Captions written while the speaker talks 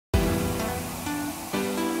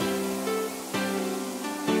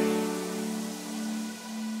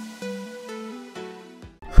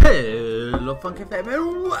Hello Funky Fam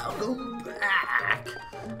and welcome back!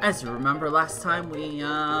 As you remember last time we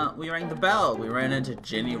rang the bell, we ran into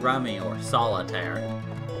Ginny Rummy or Solitaire,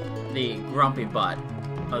 the grumpy butt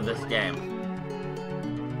of this game.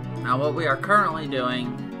 Now what we are currently doing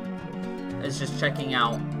is just checking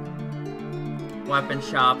out weapon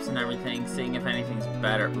shops and everything, seeing if anything's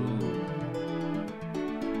better. Ooh.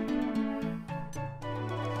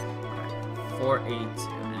 482.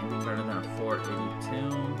 Anything better than a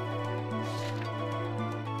 482?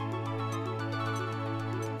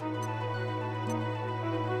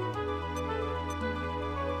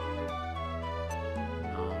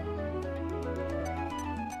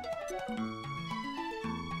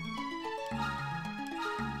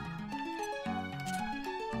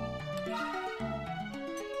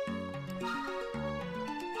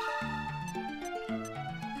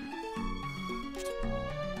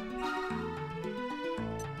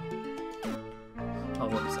 Oh,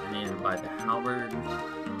 whoops, I needed to buy the halberd.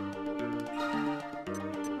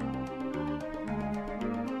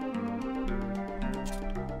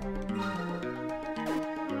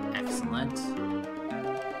 Excellent.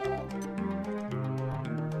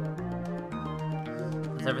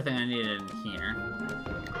 That's everything I needed in here.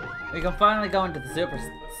 We can finally go into the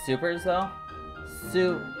supers though.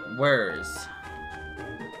 Sewers.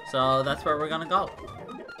 So that's where we're gonna go.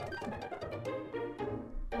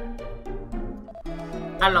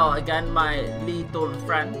 Hello again, my little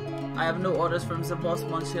friend. I have no orders from the boss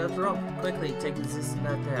Monsieur's room. Quickly, take this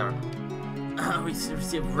letter. We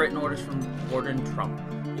received written orders from Warden Trump.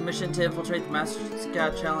 Your mission to infiltrate the Master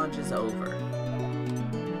Scout Challenge is over.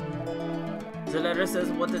 The letter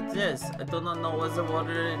says what it is. I do not know what the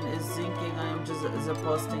warden is thinking. I am just the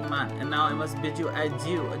posting man. And now I must bid you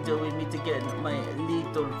adieu until we meet again, my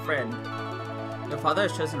little friend. Your father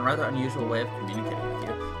has chosen a rather unusual way of communicating with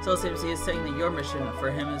you. So it seems he is saying that your mission for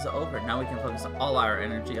him is over. Now we can focus all our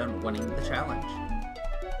energy on winning the challenge.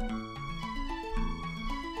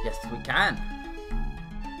 Yes, we can.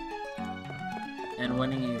 And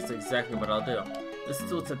winning is exactly what I'll do. The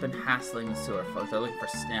stools have been hassling the sewer folk. They're looking for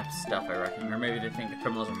Snap's stuff, I reckon. Or maybe they think the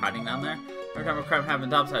criminals are hiding down there. Every time a crime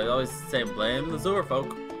happens topside, they always say blame the sewer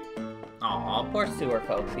folk. Aw, poor sewer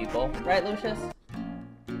folk people. Right, Lucius?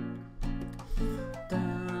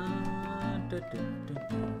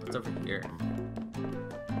 What's over here?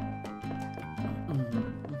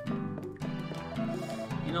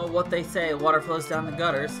 You know what they say, water flows down the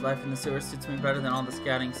gutters. Life in the sewer suits me better than all the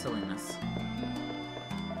scouting silliness.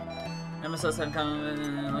 MSO said come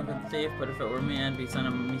in like a thief, but if it were me, I'd be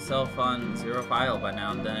sending myself on zero file by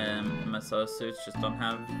now. Then MSO suits just don't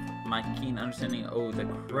have my keen understanding of the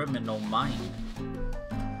criminal mind.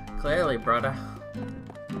 Clearly, brother.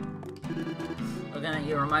 Looking at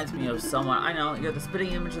you reminds me of someone. I know, you're the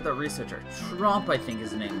spitting image of the researcher. Trump, I think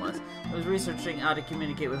his name was. He was researching how to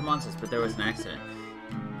communicate with monsters, but there was an accident.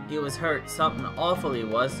 He was hurt. Something awful he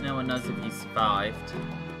was. No one knows if he survived.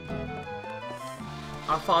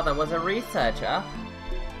 Our father was a researcher.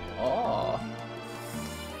 Oh.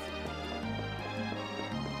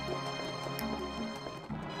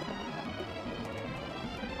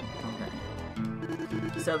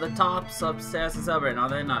 Okay. So the tops upstairs is over, are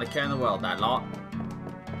they? Not a care in the world, that lot.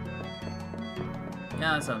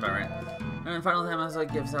 Yeah, that sounds about right. And final time as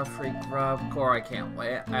it gives out free grub core, I can't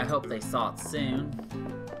wait. I hope they saw it soon.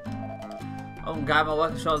 Oh god, my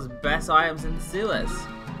lucky shows the best items in the sewers.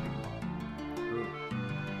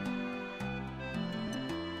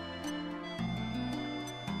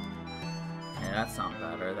 Okay, that's not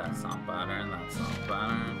better, that's not better, that's not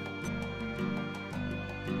better.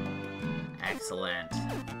 Excellent.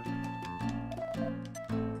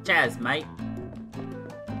 Cheers, mate.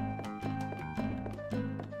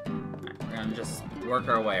 Just work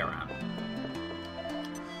our way around.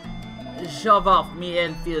 Shove off, me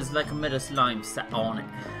end feels like a bit of slime sat on it.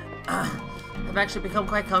 I've actually become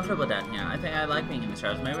quite comfortable down here. I think I like being in the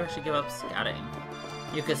shadows. Maybe I should give up scouting.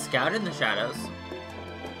 You could scout in the shadows.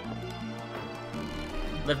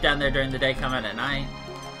 Live down there during the day, come out at night.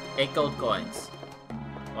 8 gold coins.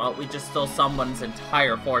 Well, we just stole someone's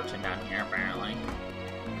entire fortune down here, apparently.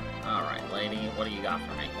 Alright, lady, what do you got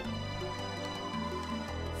for me?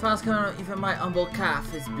 Files coming out, even my humble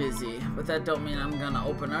calf is busy, but that don't mean I'm gonna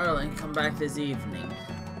open early and come back this evening.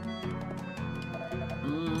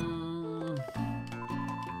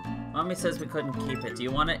 Mommy says we couldn't keep it. Do you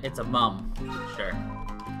want it? It's a mum. Sure.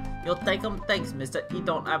 You'll take him? Thanks, mister. He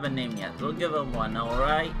don't have a name yet. We'll give him one,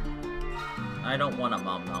 alright? I don't want a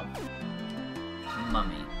mum, though.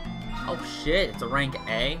 Mummy. Oh shit, it's a rank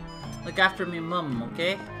A? Look after me mum,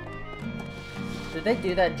 okay? Did they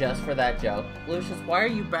do that just for that joke? Lucius, why are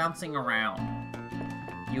you bouncing around?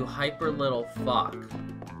 You hyper little fuck.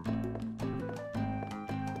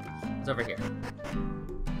 It's over here.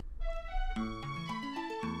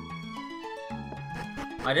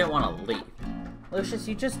 I didn't want to leave. Lucius,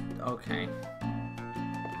 you just... Okay.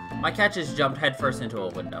 My cat just jumped headfirst into a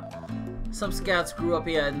window. Some scouts grew up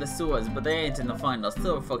here in the sewers, but they ain't in the finals.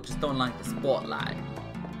 Silverfolk just don't like the spotlight.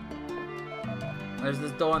 There's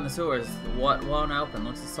this door in the sewers. What won't open?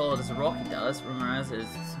 Looks as solid as a rock it does. Rumor is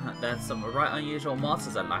there's some right unusual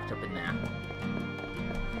monsters are locked up in there.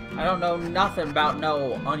 I don't know nothing about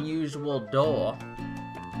no unusual door.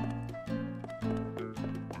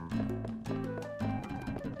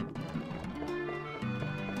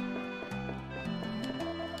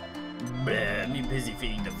 Bleh, me busy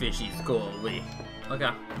feeding the fishies. Go away.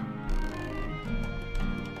 Okay.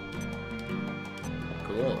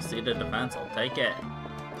 Cool. Seated defense. I'll take it.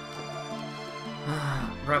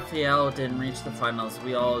 Raphael didn't reach the finals.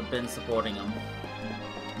 We all have been supporting him.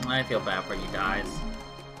 I feel bad for you guys.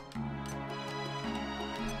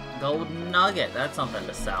 Golden nugget. That's something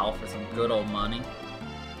to sell for some good old money.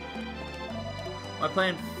 My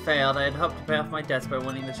plan failed. I had hoped to pay off my debts by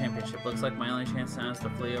winning the championship. Looks like my only chance now is to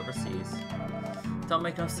flee overseas. Don't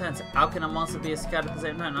make no sense. How can a monster be a scout at the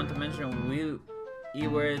same time? Not to mention, we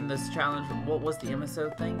were in this challenge. What was the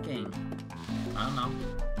MSO thinking? I don't know.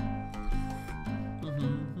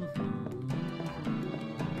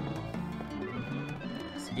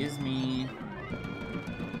 Excuse me.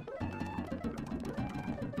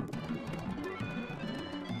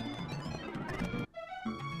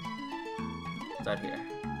 What's out here?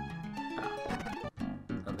 Oh.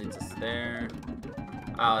 That leads us there.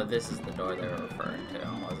 Oh, this is the door they were referring to,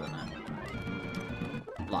 wasn't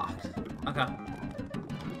it? Locked. Okay.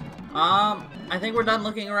 I think we're done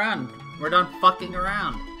looking around. We're done fucking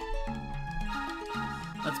around.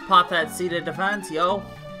 Let's pop that seated defense, yo.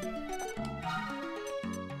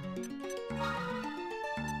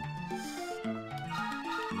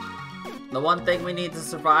 The one thing we need to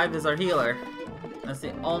survive is our healer. That's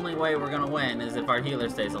the only way we're gonna win, is if our healer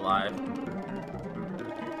stays alive.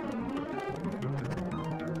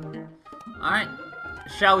 Alright.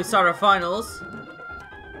 Shall we start our finals?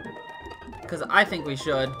 Because I think we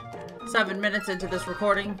should. 7 minutes into this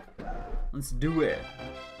recording. Let's do it.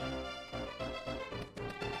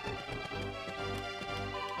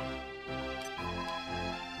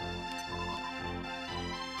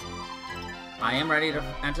 I am ready to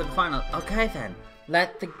enter the final. Okay then,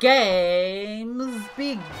 let the games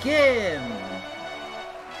begin.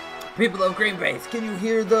 People of Green Base, can you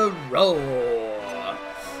hear the roar?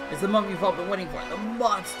 It's the moment you've all been waiting for, the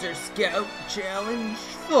Monster Scout Challenge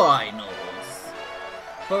Finals.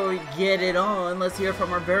 Before we get it on, let's hear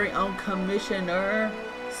from our very own Commissioner,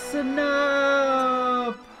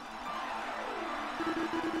 Snap.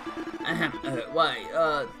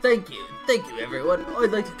 Thank you everyone.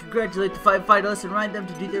 I'd like to congratulate the 5 finalists and remind them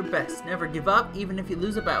to do their best. Never give up, even if you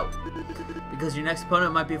lose a bout. Because your next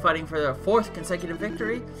opponent might be fighting for their 4th consecutive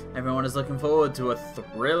victory, everyone is looking forward to a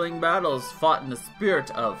thrilling battles fought in the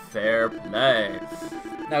spirit of fair play.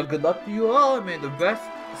 Now good luck to you all, and may the best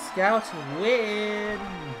scouts win.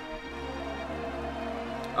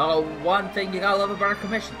 Oh, one thing you gotta love about our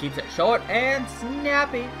commission, keeps it short and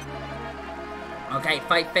snappy. Okay,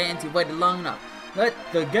 fight fans, you've waited long enough. Let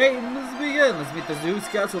the games begin. Let's meet the Zoo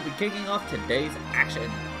Scouts who will be kicking off today's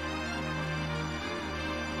action.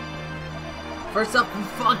 First up from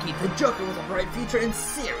Funky, the Joker with a bright future and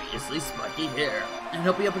seriously spiky hair. And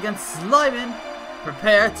he'll be up against Slimin.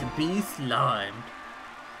 Prepare to be slimed.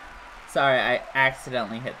 Sorry, I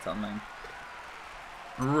accidentally hit something.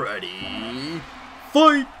 Ready,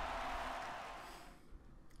 fight!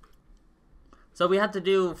 So we had to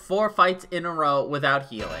do 4 fights in a row without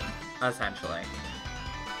healing, essentially.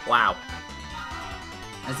 Wow.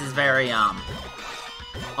 This is very,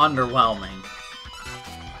 underwhelming,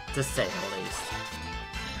 to say the least.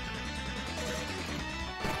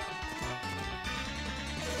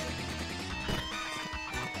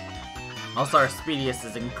 Also, our Speediest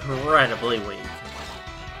is incredibly weak.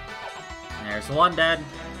 There's one dead.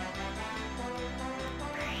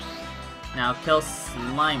 Now kill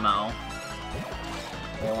Slimo.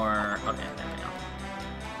 Or, okay, there we go.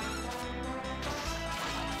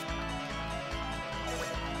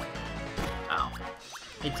 Oh.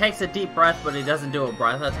 He takes a deep breath, but he doesn't do a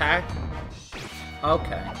breath attack.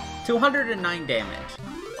 Okay. 209 damage.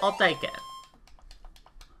 I'll take it.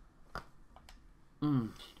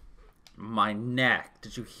 My neck.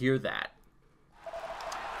 Did you hear that?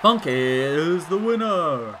 Funky is the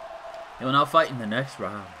winner. He will now fight in the next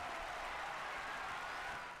round.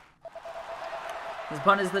 His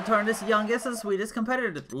opponent is the Tourney's youngest and sweetest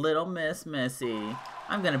competitor, Little Miss Missy.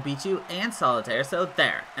 I'm gonna beat you and Solitaire, so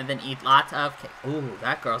there. And then eat lots of cake. Ooh,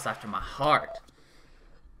 that girl's after my heart.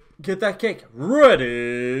 Get that cake.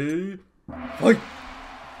 Ready? Fight!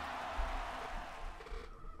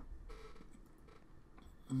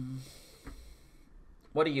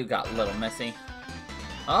 What do you got, little missy?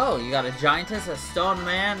 Oh, you got a giantess, a stone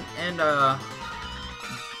man, and a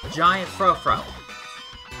giant fro-fro.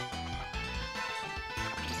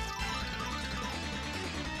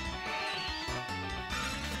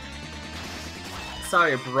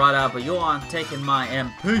 Sorry, brother, but you aren't taking my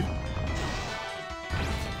MP.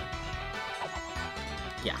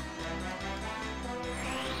 Yeah.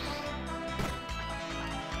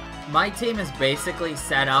 My team is basically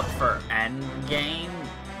set up for end game,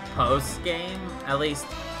 post game. At least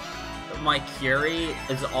my Curie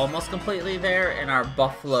is almost completely there, and our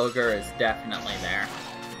Buffaloger is definitely there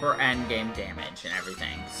for end game damage and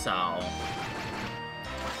everything. So.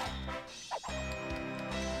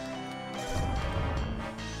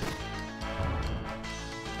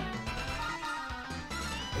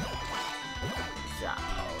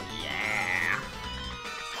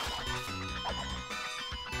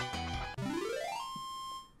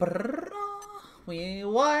 We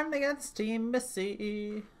won against Team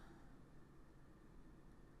Missy.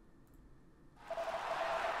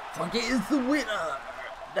 Funky is the winner.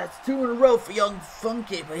 That's 2 in a row for young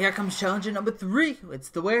Funky. But here comes challenger number 3. It's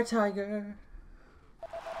the Were-Tiger.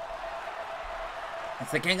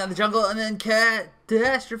 It's the king of the jungle and then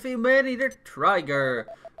Catastrophe Man-Eater Tiger.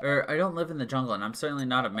 I don't live in the jungle and I'm certainly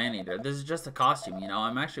not a man-eater. This is just a costume, you know.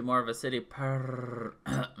 I'm actually more of a city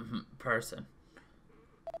person.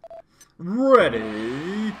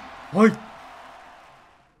 Ready? Fight!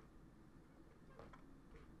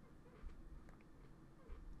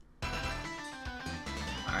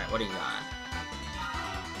 Alright, what do you got?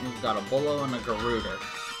 We've got a Bolo and a Garuda.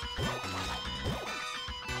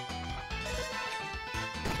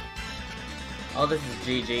 Oh, this is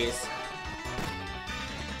GG's.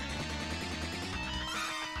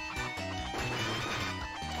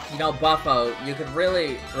 You know, Buffo, you could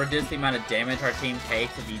really reduce the amount of damage our team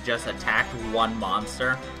takes if you just attacked one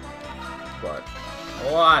monster. But,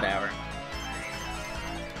 whatever.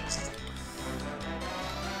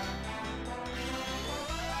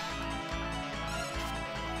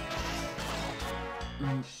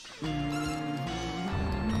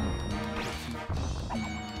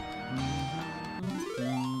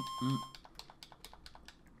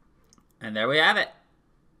 And there we have it.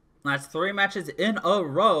 That's 3 matches in a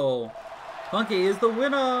row. Funky is the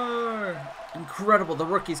winner. Incredible. The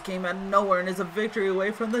rookies came out of nowhere and is a victory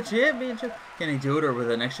away from the championship. Can he do it, or will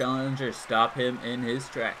the next challenger stop him in his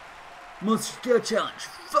track? Monster Skill Challenge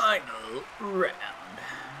final round.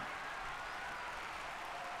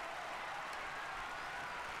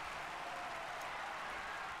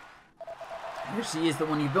 Here she is, the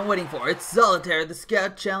one you've been waiting for. It's Solitaire, the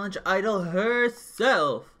Scout Challenge idol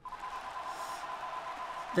herself.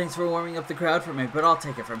 Thanks for warming up the crowd for me, but I'll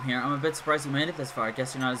take it from here. I'm a bit surprised you made it this far. I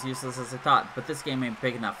guess you're not as useless as I thought, but this game ain't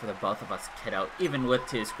big enough for the both of us, kiddo, even with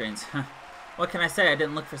 2 screens. What can I say? I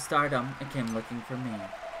didn't look for stardom. It came looking for me.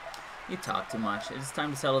 You talk too much. It is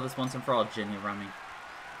time to settle this once and for all, Ginny Rummy.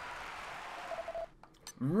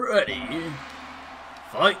 Ready?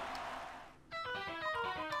 Fight!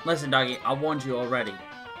 Listen, doggy, I warned you already.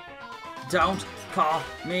 Don't call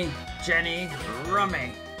me Jenny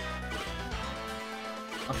Rummy.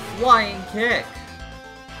 A flying kick.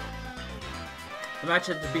 The match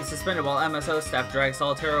had to be suspended while MSO staff dragged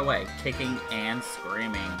Solitaire away, kicking and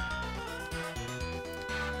screaming.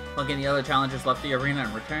 Funky and the other challengers left the arena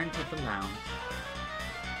and returned to the lounge.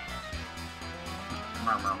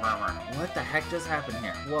 What the heck just happened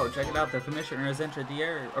here? Whoa, check it out, the commissioner has entered the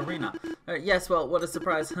arena. Yes, well, what a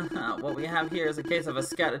surprise. What we have here is a case of a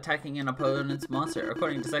scout attacking an opponent's monster.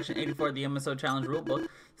 According to Section 84 of the MSO Challenge Rulebook,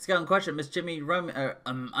 the scout in question, Miss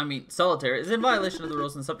Solitaire, is in violation of the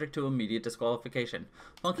rules and subject to immediate disqualification.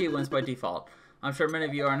 Funky wins by default. I'm sure many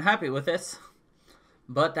of you are unhappy with this,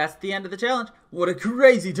 but that's the end of the challenge. What a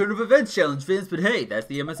crazy turn of events, challenge fans, but hey, that's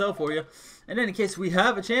the MSO for you. In any case, we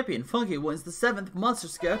have a champion. Funky wins the 7th Monster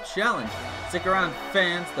Scout Challenge. Stick around,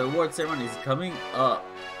 fans. The award ceremony is coming up.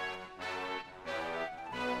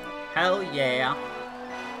 Hell yeah.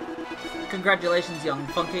 Congratulations, young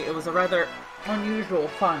Funky. It was a rather unusual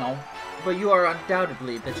final, but you are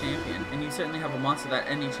undoubtedly the champion, and you certainly have a monster that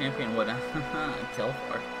any champion would kill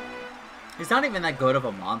for. He's not even that good of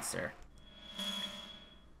a monster.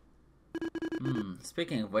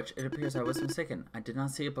 Speaking of which, it appears I was mistaken. I did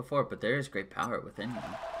not see it before, but there is great power within you.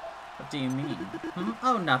 What do you mean?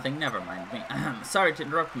 Oh, nothing. Never mind me. Sorry to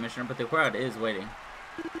interrupt, Commissioner, but the crowd is waiting.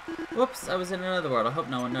 Whoops, I was in another world. I hope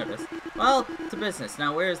no one noticed. Well, to business.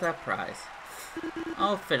 Now, where is that prize?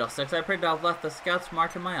 Oh, fiddlesticks. I prayed I've left the scout's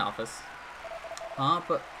mark in my office. Huh?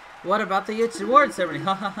 But what about the award ceremony?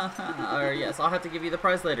 Ha ha ha ha. Or yes, I'll have to give you the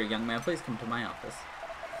prize later, young man. Please come to my office.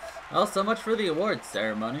 Well, so much for the awards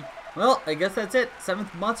ceremony. Well, I guess that's it.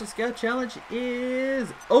 7th Monster Scout Challenge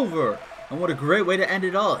is over. And what a great way to end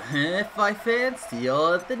it all. If I fancy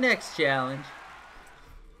on the next challenge.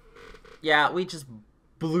 Yeah, we just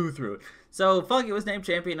blew through it. So, Funky was named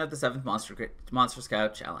champion of the 7th Monster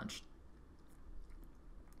Scout Challenge.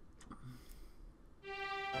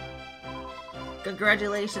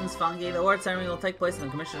 Congratulations, Funky. The award ceremony will take place in the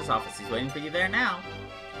Commissioner's office. He's waiting for you there now.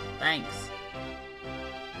 Thanks.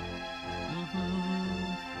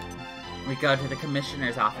 We go to the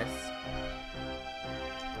Commissioner's office.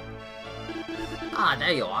 Ah,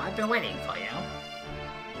 there you are. I've been waiting for you.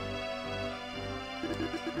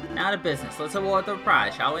 Now to business. Let's award the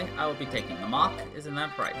prize, shall we? I will be taking the mock. Isn't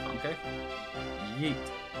that right, Funky? Yeet.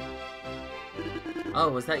 Oh,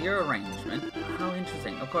 was that your arrangement? How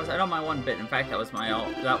interesting. Of course, I don't mind one bit. In fact, that was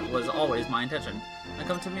always my intention. Now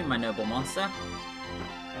come to me, my noble monster.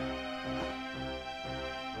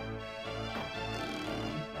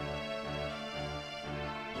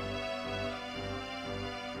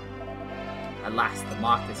 Alas, the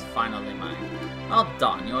mark is finally mine. Well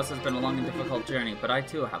done, yours has been a long and difficult journey, but I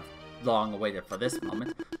too have long awaited for this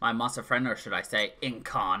moment. My monster friend, or should I say,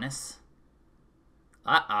 Incarnus.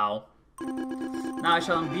 Uh-oh. Now I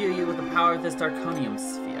shall imbue you with the power of this Draconium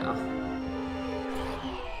sphere.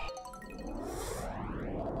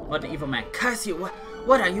 What an evil man. Curse you!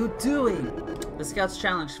 What are you doing? The Scouts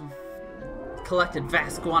Challenge collected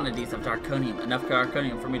vast quantities of Draconium, enough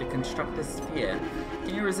Draconium for me to construct this sphere.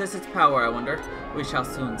 Can you resist its power, I wonder? We shall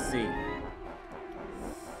soon see.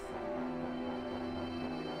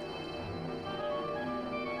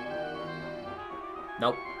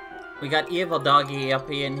 Nope. We got evil doggy up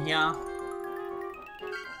in here.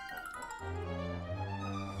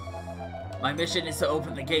 My mission is to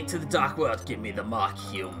open the gate to the dark world. Give me the mark,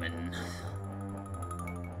 human.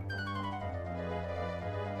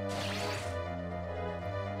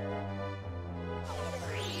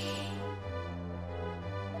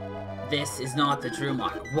 This is not the true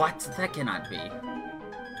mark. What? That cannot be.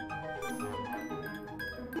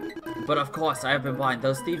 But of course, I have been blind.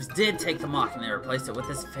 Those thieves did take the mark and they replaced it with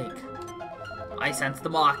this fake. I sense the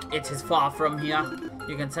mark. It is far from here.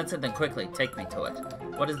 You can sense it, then quickly take me to it.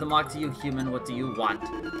 What is the mark to you, human? What do you want?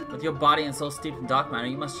 With your body and soul steeped in dark matter,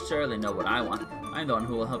 you must surely know what I want. I'm the one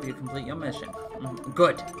who will help you complete your mission.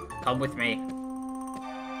 Good. Come with me.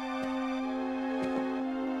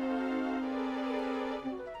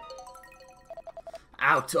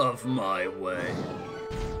 Out of my way.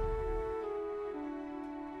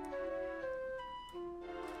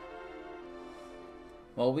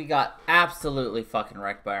 Well, we got absolutely fucking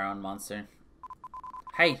wrecked by our own monster.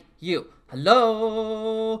 Hey, you.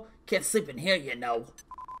 Hello? Can't sleep in here, you know.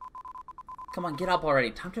 Come on, get up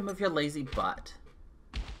already. Time to move your lazy butt.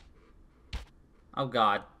 Oh,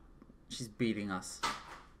 God. She's beating us.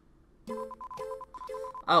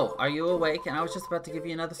 Oh, are you awake? And I was just about to give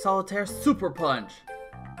you another solitaire super punch.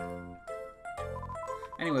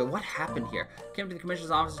 Anyway, what happened here? Came to the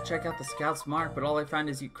Commissioner's office to check out the Scout's mark, but all I found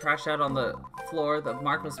is you crashed out on the floor. The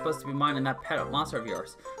mark was supposed to be mine and that pet monster of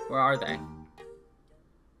yours. Where are they?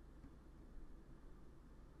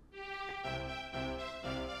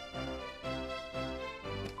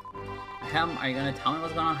 Are you gonna tell me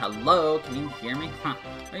what's going on? Hello? Can you hear me? Huh.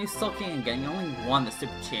 Are you sulking again? You only won the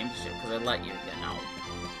stupid championship because I let you, you know.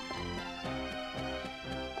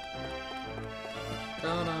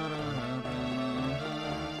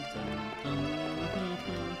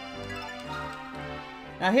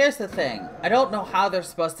 Now here's the thing. I don't know how they're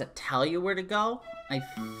supposed to tell you where to go. I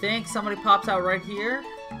think somebody pops out right here.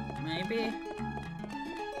 Maybe.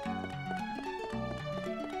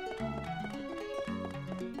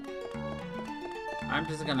 I'm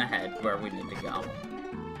just gonna head where we need to go.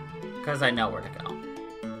 Because I know where to go.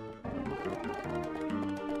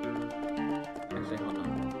 Actually, hold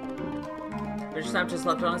on. Richard Snap just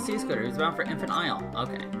left on a sea scooter. He's bound for Infant Isle.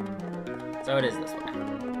 Okay. So it is this way.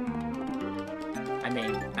 I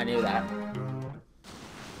mean, I knew that.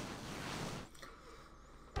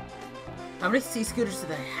 How many sea scooters do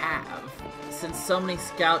they have? Since so many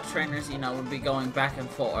scout trainers, you know, would be going back and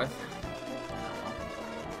forth.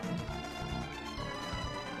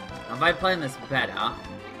 If I planned this better,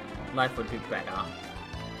 life would be better.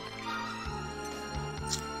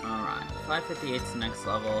 Alright, 558 is the next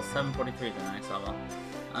level, 743 is the next level.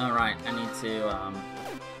 Alright, I need to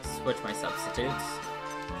switch my substitutes.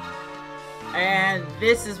 And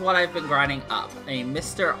this is what I've been grinding up. A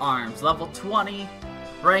Mr. Arms, level 20,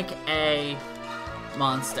 rank A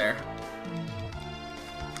monster.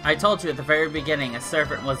 I told you at the very beginning a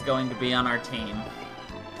serpent was going to be on our team.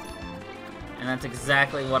 And that's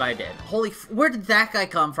exactly what I did. Holy where did that guy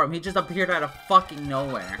come from? He just appeared out of fucking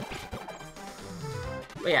nowhere.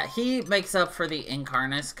 But yeah, he makes up for the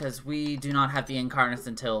Incarnus, because we do not have the Incarnus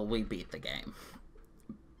until we beat the game.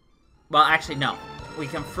 Well, actually, no. We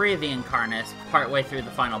can free the Incarnus partway through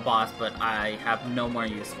the final boss, but I have no more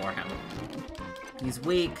use for him. He's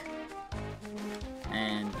weak.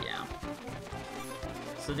 And, yeah.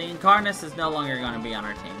 So the Incarnus is no longer going to be on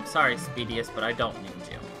our team. Sorry, Speedius, but I don't need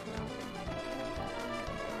you.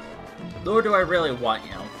 Nor do I really want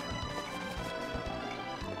you.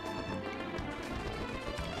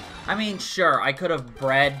 I mean, sure, I could have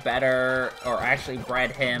bred better, or actually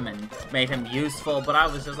bred him and made him useful, but I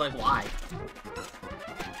was just like, why?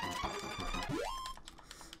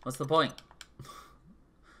 What's the point?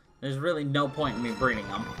 There's really no point in me breeding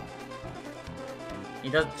him. He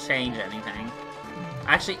doesn't change anything.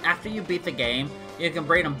 Actually, after you beat the game, you can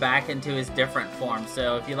breed him back into his different forms.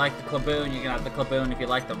 So if you like the Klaboon, you can have the Klaboon. If you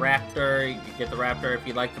like the Raptor, you can get the Raptor. If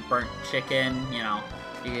you like the burnt chicken, you know,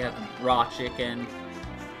 you can have the raw chicken.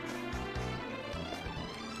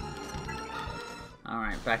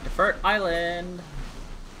 Alright, back to Furt Island.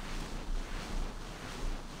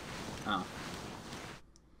 Oh.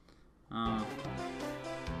 Oh.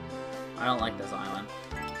 I don't like this island.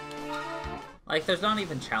 Like, there's not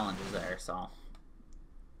even challenges there, so...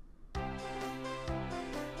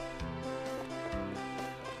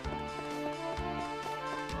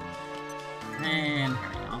 And here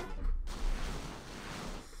we go.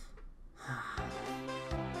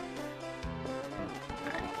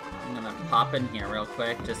 Alright, I'm gonna pop in here real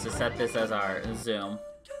quick just to set this as our zoom.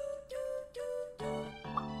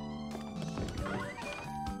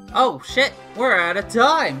 Oh shit, we're out of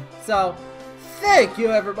time! So, thank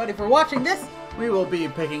you everybody for watching this. We will be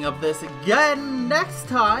picking up this again next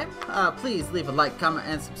time. Please leave a like, comment,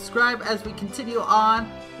 and subscribe as we continue on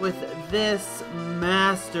with this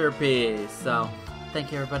masterpiece. So,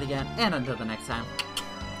 thank you everybody again, and until the next time,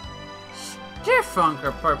 Stay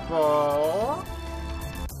Funker Purple!